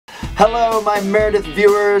Hello, my Meredith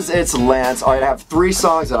viewers, it's Lance. Alright, I have 3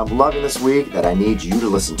 songs that I'm loving this week that I need you to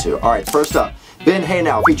listen to. Alright, first up, Ben Hey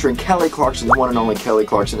Now featuring Kelly Clarkson, the one and only Kelly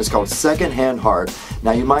Clarkson. It's called Second Hand Heart.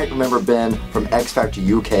 Now you might remember Ben from X Factor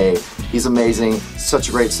UK. He's amazing, such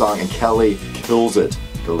a great song, and Kelly kills it.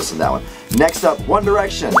 Go listen to that one. Next up, One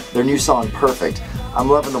Direction, their new song Perfect. I'm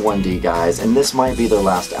loving the 1D guys, and this might be their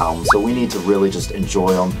last album, so we need to really just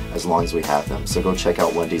enjoy them as long as we have them. So go check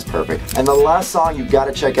out 1D's Perfect. And the last song you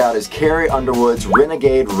gotta check out is Carrie Underwood's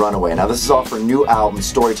Renegade Runaway. Now this is off her new album,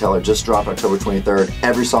 Storyteller, just dropped October 23rd.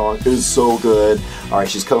 Every song is so good. Alright,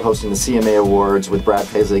 she's co-hosting the CMA Awards with Brad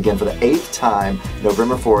Paisley again for the 8th time,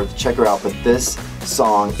 November 4th. Check her out, but this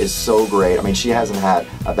song is so great. I mean, she hasn't had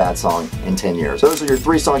a bad song in 10 years. Those are your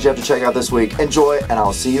 3 songs you have to check out this week. Enjoy, and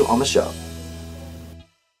I'll see you on the show.